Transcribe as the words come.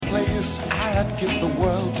that give the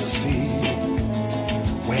world to see,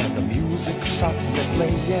 where the music's softly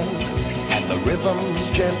playing and the rhythm's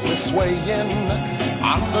gently swaying.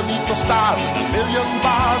 Underneath the stars in a million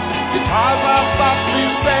bars, guitars are softly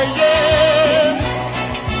saying,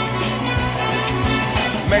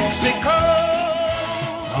 Mexico.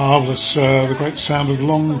 Marvellous, the great sound of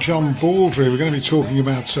Long John Baldry. We're going to be talking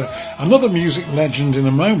about another music legend in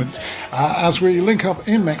a moment as we link up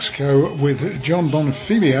in Mexico with John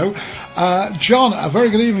Bonfiglio. John, a very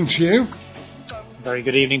good evening to you. Very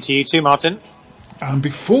good evening to you too, Martin. And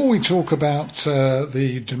before we talk about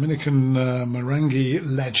the Dominican merengue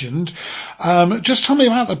legend, just tell me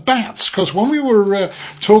about the bats, because when we were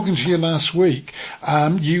talking to you last week,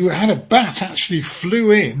 you had a bat actually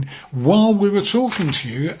flew in while we were talking to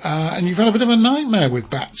you, and you've had a bit of a nightmare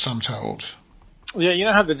with bats, I'm told. Yeah, you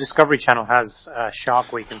know how the Discovery Channel has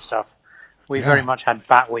Shark Week and stuff? We very much had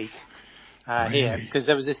Bat Week here, because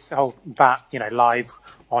there was this whole bat, live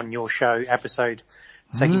on your show episode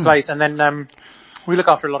taking place, and then we look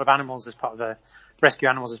after a lot of animals as part of the rescue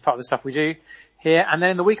animals as part of the stuff we do here. And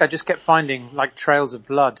then in the week, I just kept finding like trails of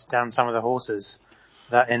blood down some of the horses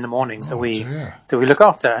that in the mornings that we look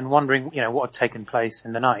after, and wondering, what had taken place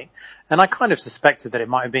in the night. And I kind of suspected that it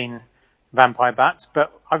might have been vampire bats,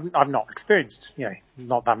 but I've not experienced,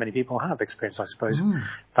 not that many people have experienced, I suppose,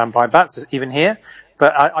 vampire bats even here.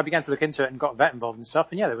 But I began to look into it and got a vet involved and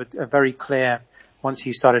stuff. And they were very clear once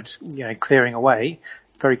you started, clearing away,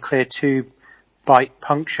 very clear tube bite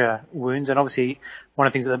puncture wounds. And obviously one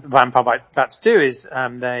of the things that the vampire bats do is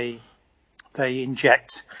they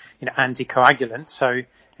inject anticoagulant, so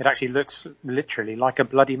it actually looks literally like a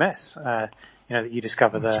bloody mess that you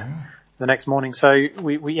discover the next morning. So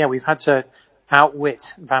we've had to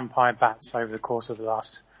outwit vampire bats over the course of the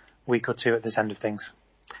last week or two at this end of things.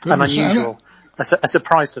 Goodness, an unusual a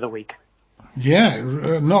surprise to the week. Yeah,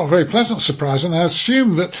 not a very pleasant surprise. And I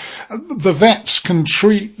assume that the vets can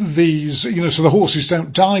treat these, so the horses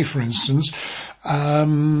don't die, for instance. They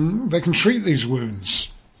can treat these wounds.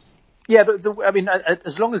 Yeah,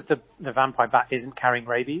 as long as the vampire bat isn't carrying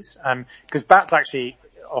rabies, because bats actually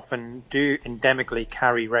often do endemically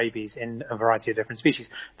carry rabies in a variety of different species.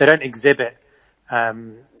 They don't exhibit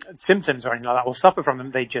symptoms or anything like that, or suffer from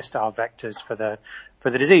them. They just are vectors for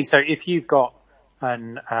the disease. So if you've got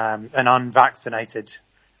an unvaccinated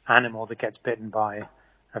animal that gets bitten by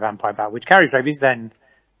a vampire bat which carries rabies, then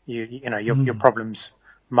your problems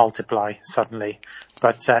multiply suddenly.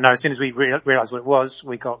 But no, as soon as we realised what it was,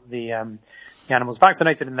 we got the animals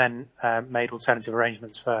vaccinated, and then made alternative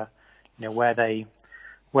arrangements for where they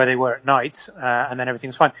were at night, and then everything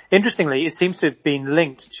was fine. Interestingly, it seems to have been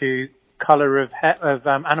linked to colour of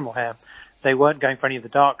animal hair. They weren't going for any of the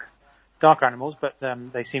darker animals, but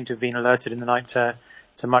they seem to have been alerted in the night to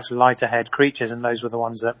much lighter haired creatures, and those were the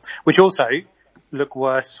ones which also look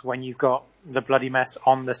worse when you've got the bloody mess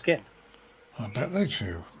on the skin. I bet they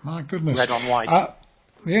do. My goodness. Red on white.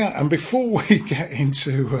 And before we get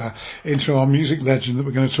into our music legend that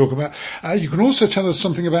we're going to talk about, you can also tell us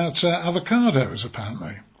something about avocados,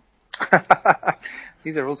 apparently.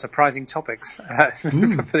 These are all surprising topics for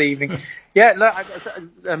the evening. Yeah,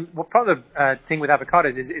 look, part of the thing with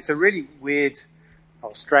avocados is it's a really weird,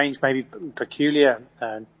 or strange, maybe peculiar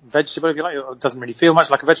vegetable, if you like. It doesn't really feel much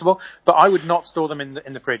like a vegetable, but I would not store them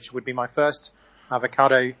in the fridge. Would be my first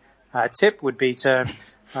avocado tip. Would be to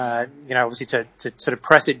obviously to sort of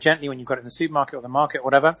press it gently when you've got it in the supermarket or the market or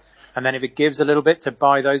whatever, and then if it gives a little bit, to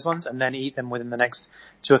buy those ones and then eat them within the next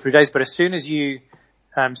 2 or 3 days. But as soon as you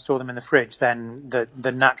store them in the fridge, then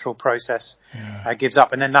the natural process gives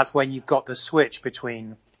up, and then that's when you've got the switch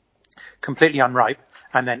between completely unripe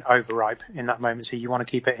and then overripe in that moment. So you want to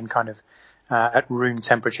keep it in kind of at room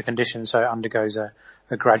temperature conditions, so it undergoes a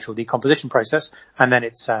gradual decomposition process, and then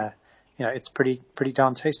it's it's pretty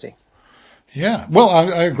darn tasty. Yeah, well,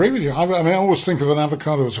 I agree with you. I mean, I always think of an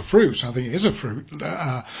avocado as a fruit. I think it is a fruit,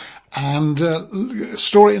 and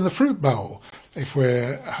store it in the fruit bowl if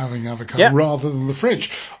we're having avocado rather than the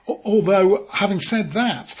fridge. Although, having said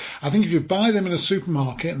that, I think if you buy them in a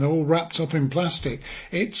supermarket and they're all wrapped up in plastic,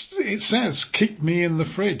 it says, keep me in the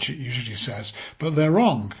fridge, it usually says. But they're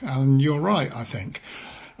wrong, and you're right, I think.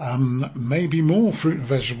 Maybe more fruit and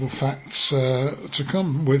vegetable facts to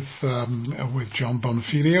come with John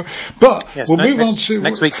Bonfiglio. But we'll move on to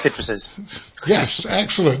next week's citruses. Yes,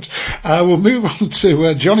 excellent. We'll move on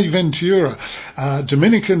to Johnny Ventura,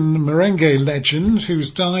 Dominican merengue legend who's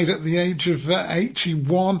died at the age of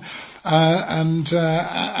 81. And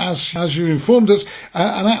as you informed us,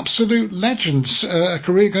 an absolute legend, a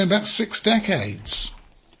career going back 6 decades.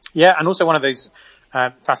 Yeah, and also one of those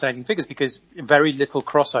fascinating figures, because very little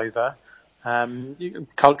crossover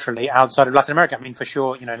culturally outside of Latin America. I mean, for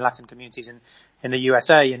sure, in Latin communities in the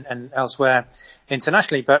USA and elsewhere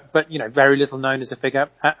internationally, but very little known as a figure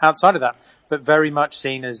outside of that, but very much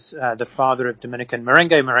seen as the father of Dominican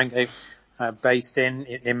merengue. Merengue,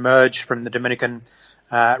 emerged from the Dominican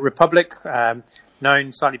Republic,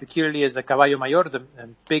 known slightly peculiarly as the Caballo Mayor, the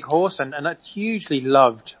big horse, and a hugely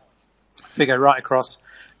loved figure right across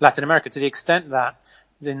Latin America, to the extent that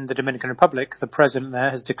in the Dominican Republic, the president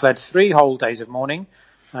there has declared 3 whole days of mourning,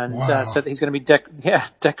 and said that he's going to be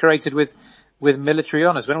decorated with military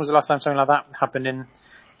honours. When was the last time something like that happened in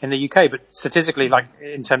the UK? But statistically, like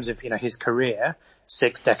in terms of his career,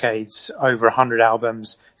 6 decades, over 100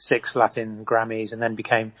 albums, 6 Latin Grammys, and then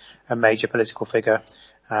became a major political figure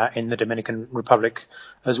in the Dominican Republic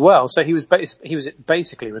as well. So he was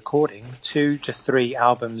basically recording 2 to 3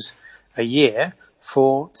 albums a year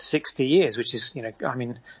for 60 years, which is,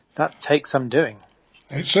 that takes some doing.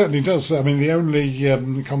 It certainly does. I mean, the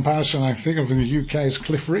only comparison I think of in the UK is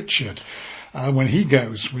Cliff Richard. When he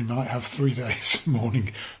goes, we might have 3 days of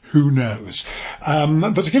mourning. Who knows?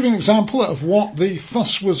 But to give you an example of what the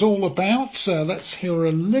fuss was all about, let's hear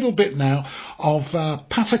a little bit now of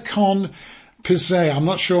Patacon Piseo. I'm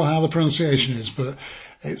not sure how the pronunciation is, but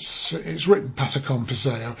it's written Patacon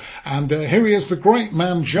Piseo. And here he is, the great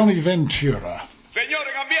man Johnny Ventura. Señor,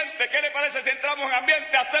 en ambiente, ¿qué le parece si entramos en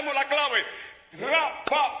ambiente? Hacemos la clave. Ra,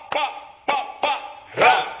 pa, pa, pa, pa.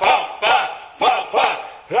 Ra, pa, pa, pa, pa.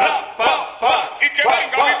 Ra, pa, pa. Y que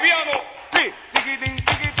venga mi piano. Sí. Tiquitín,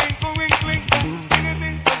 tiquitín, cuquín, cuquín.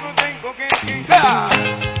 Tiquitín, cuquín, cuquín. ¡Ya!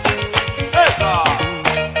 ¡Esa!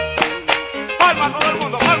 ¡Palma todo el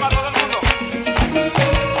mundo! ¡Palma todo el mundo!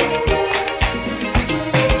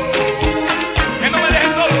 ¡Que no me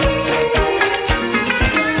dejen solo!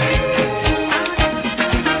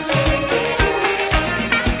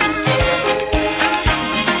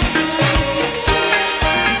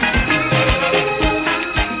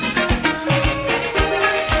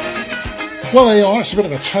 Well, there you are. It's a bit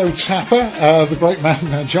of a toe tapper. The great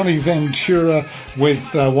man Johnny Ventura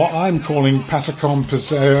with what I'm calling Patacon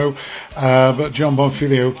Piseo, but John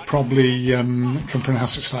Bonfiglio probably can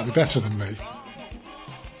pronounce it slightly better than me.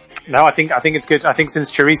 No, I think it's good. I think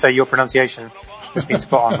since chorizo, your pronunciation has been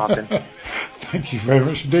spot on, Martin. Thank you very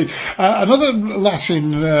much indeed. Another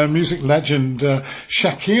Latin music legend,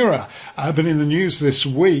 Shakira, been in the news this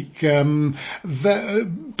week.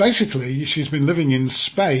 Basically, she's been living in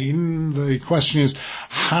Spain. The question is,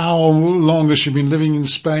 how long has she been living in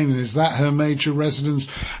Spain? Is that her major residence?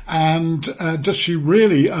 And does she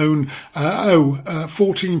really owe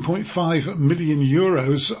 14.5 million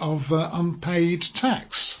euros of unpaid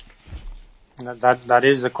tax? That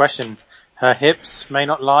is the question. Her hips may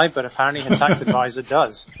not lie, but apparently her tax advisor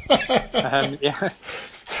does. A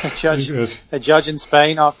judge in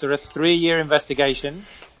Spain, after a 3-year investigation,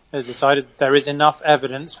 has decided there is enough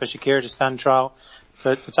evidence for Shakira to stand trial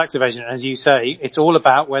for tax evasion. As you say, it's all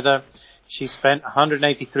about whether she spent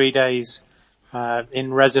 183 days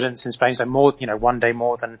in residence in Spain, so more, 1 day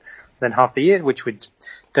more than half the year, which would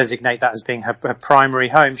designate that as being her primary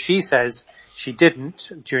home. She says she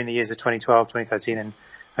didn't during the years of 2012, 2013,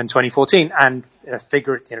 and 2014, and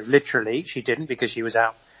literally she didn't because she was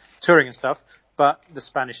out touring and stuff. But the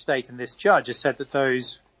Spanish state and this judge has said that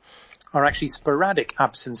those are actually sporadic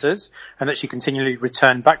absences, and that she continually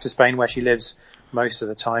returned back to Spain, where she lives most of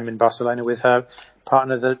the time in Barcelona with her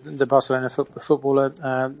partner, the Barcelona footballer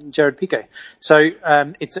Gerard Piqué. So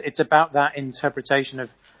it's about that interpretation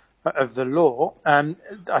of the law.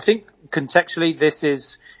 I think contextually this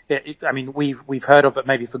is, we've heard of but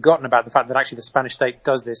maybe forgotten about the fact that actually the Spanish state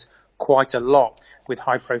does this quite a lot with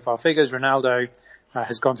high profile figures. Ronaldo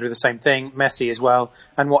has gone through the same thing, Messi as well.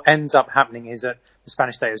 And what ends up happening is that the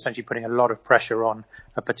Spanish state is essentially putting a lot of pressure on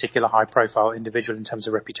a particular high profile individual in terms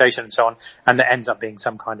of reputation and so on. And there ends up being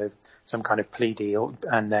some kind of plea deal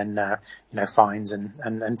and then, fines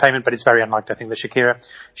and payment. But it's very unlikely. I think that Shakira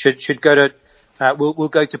should go to, will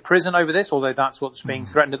go to prison over this, although that's what's being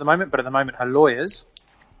threatened at the moment. But at the moment, her lawyers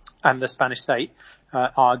and the Spanish state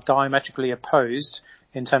are diametrically opposed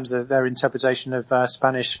in terms of their interpretation of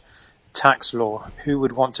Spanish tax law. Who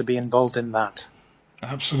would want to be involved in that?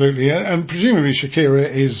 Absolutely, and presumably Shakira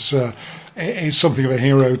is something of a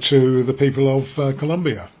hero to the people of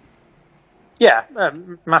Colombia. Yeah,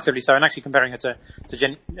 massively so. And actually comparing her to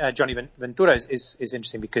Johnny Ventura is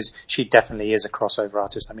interesting because she definitely is a crossover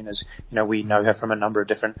artist. I mean, as you know, we know her from a number of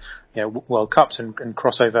different World Cups and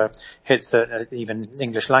crossover hits, that even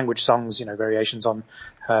English language songs, variations on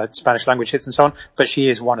Spanish language hits and so on. But she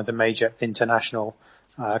is one of the major international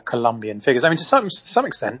Colombian figures. I mean, to some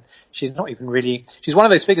extent, she's not even really. She's one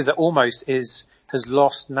of those figures that almost has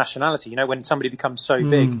lost nationality. You know, when somebody becomes so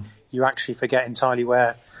big, you actually forget entirely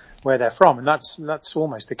where they're from, and that's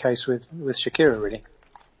almost the case with Shakira, really.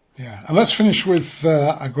 Yeah, and let's finish with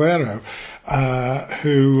Agüero,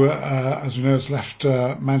 who, as we know, has left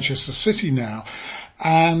Manchester City now.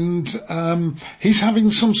 And he's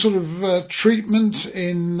having some sort of treatment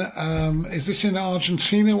in, is this in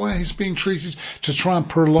Argentina, where he's being treated to try and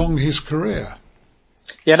prolong his career?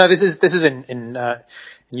 Yeah, no, this is in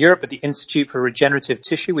Europe at the Institute for Regenerative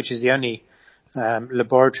Tissue, which is the only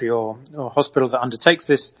laboratory or hospital that undertakes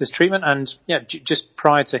this treatment. And yeah, just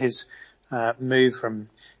prior to his move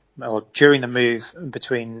or during the move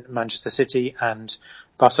between Manchester City and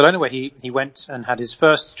Barcelona, where he went and had his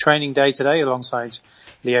first training day today alongside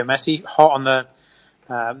Leo Messi, hot on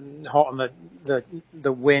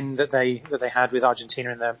the win that they had with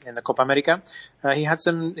Argentina in the Copa America. He's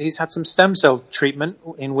had some stem cell treatment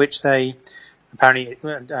in which they apparently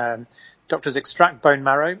doctors extract bone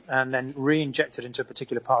marrow and then re-inject it into a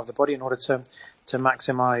particular part of the body in order to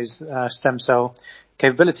maximize stem cell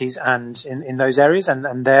capabilities and in those areas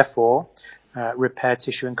and therefore repair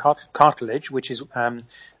tissue and cartilage, which is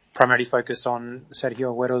primarily focused on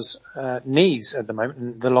Sergio Agüero's knees at the moment,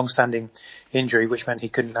 and the long-standing injury, which meant he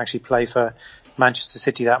couldn't actually play for Manchester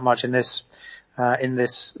City that much in this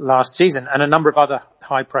last season. And a number of other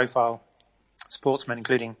high-profile sportsmen,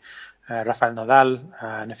 including Rafael Nadal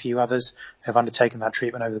and a few others, have undertaken that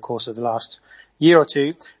treatment over the course of the last year or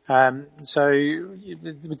two. So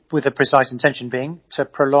with the precise intention being to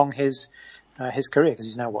prolong his career, because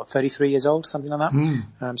he's now 33 years old, something like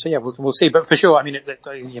that. So yeah, we'll see. But for sure, I mean,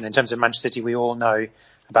 in terms of Manchester City, we all know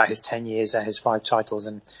about his 10 years there, his 5 titles,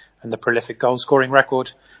 and the prolific goal scoring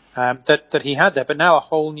record that he had there. But now a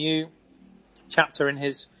whole new chapter in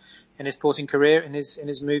his sporting career, in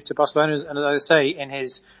his move to Barcelona, and as I say, in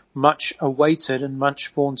his much awaited and much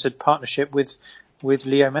vaunted partnership with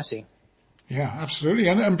Leo Messi. Yeah, absolutely.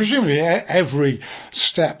 And presumably every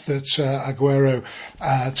step that Agüero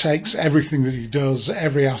takes, everything that he does,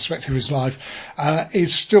 every aspect of his life,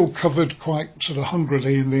 is still covered quite sort of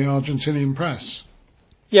hungrily in the Argentinian press.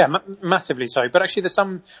 Yeah, massively so. But actually there's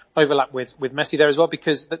some overlap with Messi there as well,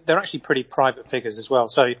 because they're actually pretty private figures as well.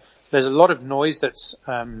 So there's a lot of noise that's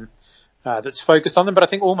focused on them. But I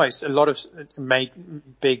think almost a lot of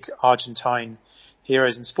big Argentine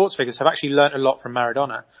heroes and sports figures have actually learnt a lot from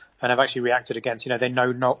Maradona, and have actually reacted against, they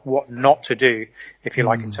know what not to do, if you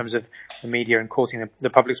like, in terms of the media and courting the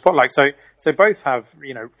public spotlight. So both have,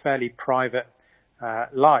 fairly private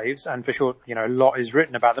lives, and for sure, a lot is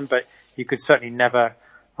written about them, but you could certainly never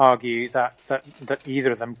argue that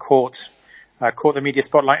either of them caught the media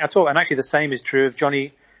spotlight at all. And actually the same is true of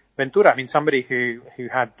Johnny Ventura. I mean, somebody who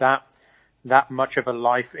had that much of a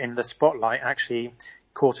life in the spotlight actually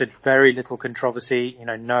courted very little controversy,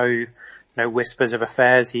 no whispers of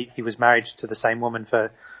affairs. He was married to the same woman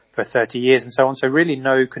for 30 years and so on. So really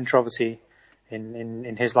no controversy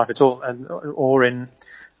in his life at all, or in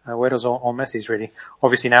Agüero's or Messi's, really.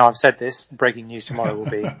 Obviously now I've said this, breaking news tomorrow will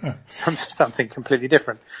be something completely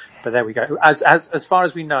different. But there we go. As far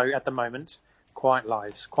as we know at the moment, quiet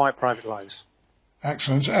private lives.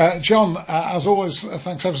 Excellent. John, as always,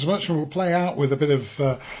 thanks ever so much, and we'll play out with a bit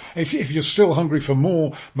of, if you're still hungry for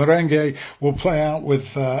more merengue, we'll play out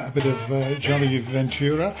with a bit of Johnny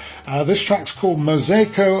Ventura. This track's called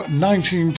Mosaico 19